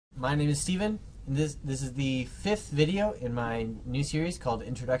my name is Steven, and this is the 5th video in my new series called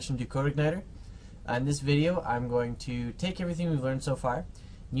Introduction to CodeIgniter. In this video, I'm going to take everything we've learned so far,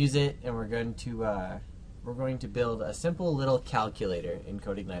 use it, and we're going to build a simple little calculator in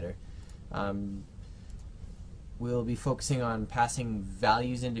CodeIgniter. We'll be focusing on passing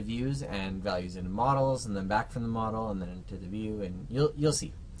values into views and values into models, and then back from the model, and then into the view, and you'll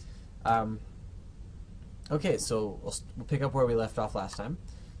see. Okay, so we'll pick up where we left off last time.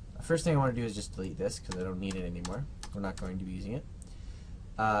 First thing I want to do is just delete this because I don't need it anymore. We're not going to be using it.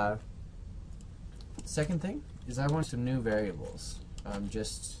 Second thing is I want some new variables.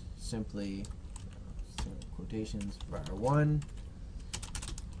 Just simply quotations var1,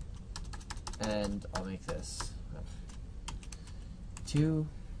 and I'll make this 2,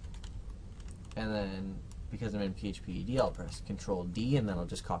 and then because I'm in PHP-ED, I'll press Control-D, and then I'll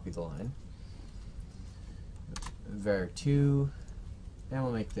just copy the line. var2, and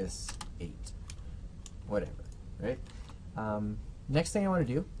we'll make this 8. Whatever, right? Next thing I want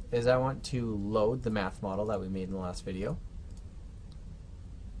to do is I want to load the math model that we made in the last video.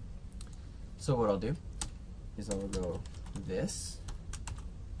 So what I'll do is I'll go this,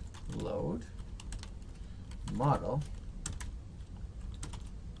 load, model,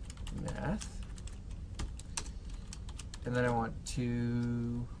 math, and then I want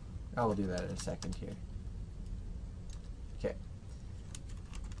to, I will do that in a second here. Okay.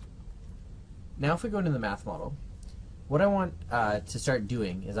 Now if we go into the math model, what I want to start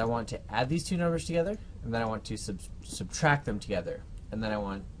doing is I want to add these two numbers together, and then I want to subtract them together, and then I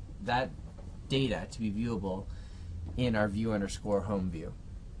want that data to be viewable in our view_home view.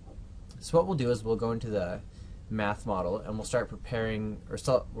 So what we'll do is we'll go into the math model, and we'll start preparing, or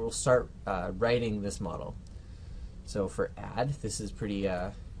we'll start writing this model. So for add, this is pretty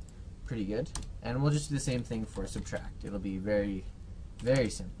good, and we'll just do the same thing for subtract. It'll be very, very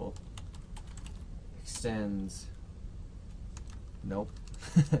simple. Extends, nope,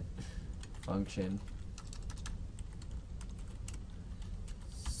 function,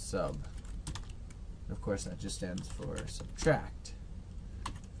 sub. Of course, that just stands for subtract.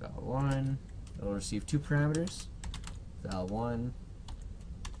 Val1, it'll receive 2 parameters, val1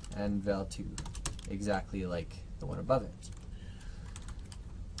 and val2, exactly like the one above it.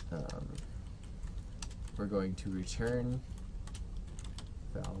 We're going to return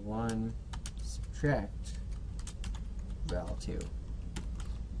val1 subtract val2,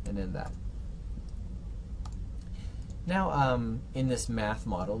 and then that. Now, in this math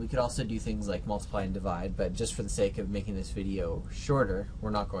model, we could also do things like multiply and divide, but just for the sake of making this video shorter, we're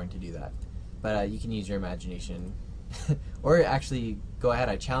not going to do that. But you can use your imagination, or actually go ahead.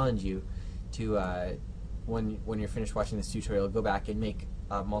 I challenge you to, when you're finished watching this tutorial, go back and make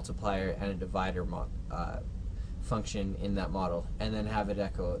a multiplier and a divider function in that model, and then have it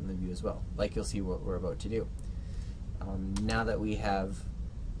echo in the view as well, like you'll see what we're about to do. Now that we have,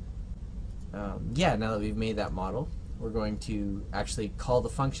 now that we've made that model, we're going to actually call the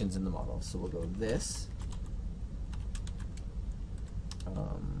functions in the model. So we'll go this,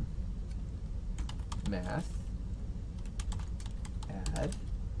 math, add,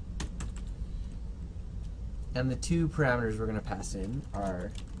 and the 2 parameters we're going to pass in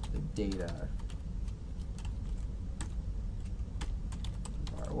are the data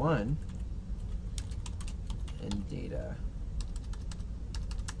var1 and data,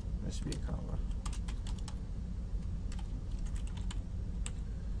 there should be a comma,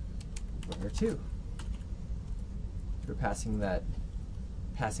 var2. We're passing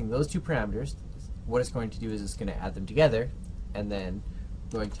those 2 parameters. What it's going to do is it's going to add them together, and then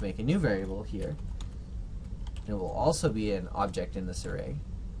going to make a new variable here. It will also be an object in this array,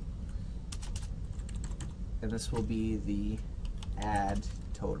 and this will be the add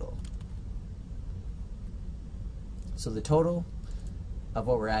total. So the total of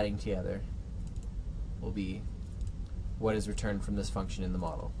what we're adding together will be what is returned from this function in the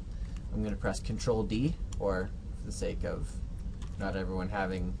model. I'm going to press Control-D, or for the sake of not everyone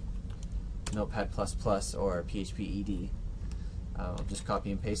having Notepad++ or PHP-ED, I'll just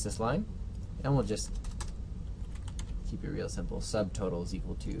copy and paste this line, and we'll just keep it real simple. Subtotal is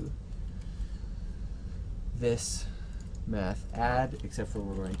equal to this math add, except for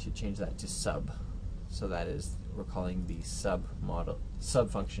we're going to change that to sub. So that is, we're calling the sub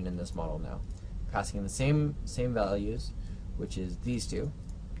function in this model now. Passing in the same values, which is these 2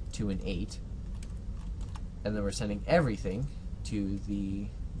 and 8, and then we're sending everything to the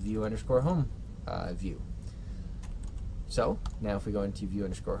view_home view. So now if we go into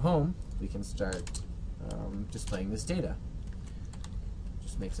view_home, we can start displaying this data.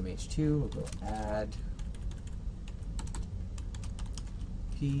 Just make some h2, we'll go add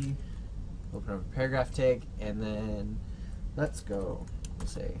PHP, open up a paragraph tag, and then let's go, we'll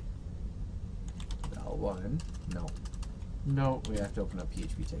say val1, no, we have to open up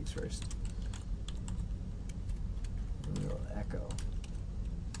PHP tags first. And we'll echo.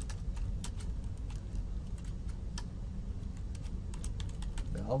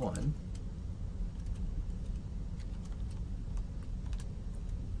 Val1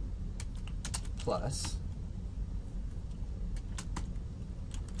 plus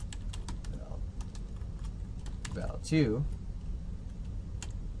val2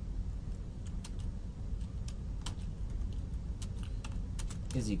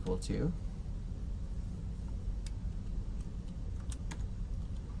 is equal to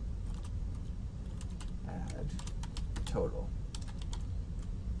add total.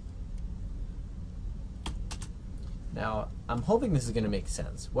 Now, I'm hoping this is going to make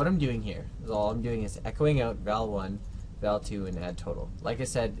sense. What I'm doing here is all I'm doing is echoing out val1, val2, and add total. Like I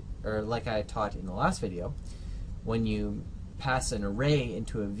said, or like I taught in the last video, when you pass an array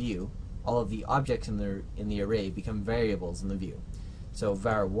into a view, all of the objects in the array become variables in the view. So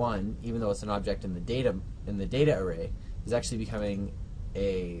var1, even though it's an object in the data array, is actually becoming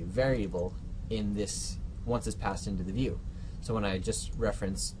a variable in this once it's passed into the view. So when I just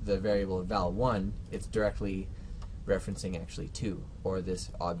reference the variable val1, it's directly referencing actually 2, or this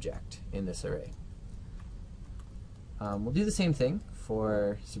object in this array. We'll do the same thing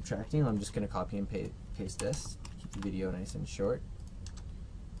for subtracting. I'm just going to copy and paste this, keep the video nice and short.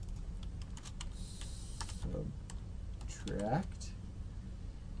 Subtract,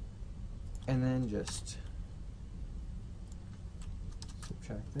 and then just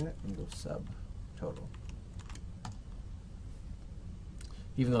subtract that and go subtotal.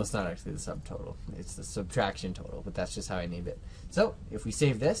 Even though it's not actually the subtotal, it's the subtraction total, but that's just how I named it. So if we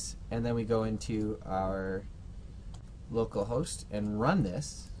save this and then we go into our local host and run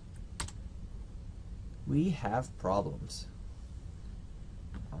this, we have problems.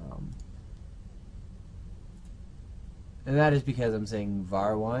 And that is because I'm saying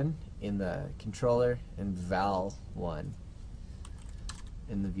var1 in the controller and val1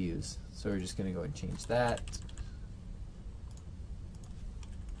 in the views. So we're just going to go and change that.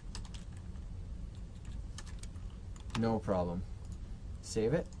 No problem.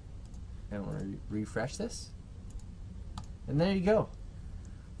 Save it. And we'll refresh this. And there you go.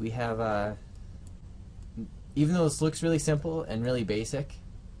 We have, even though this looks really simple and really basic,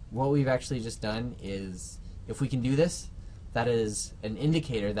 what we've actually just done is, if we can do this, that is an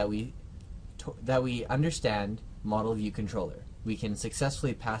indicator that we understand model view controller. We can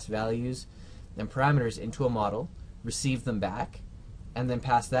successfully pass values and parameters into a model, receive them back, and then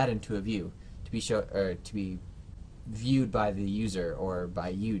pass that into a view to be viewed by the user, or by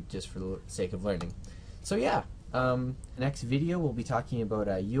you just for the sake of learning. So yeah, next video we'll be talking about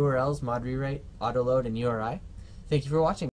URLs, mod rewrite, autoload, and URI. Thank you for watching.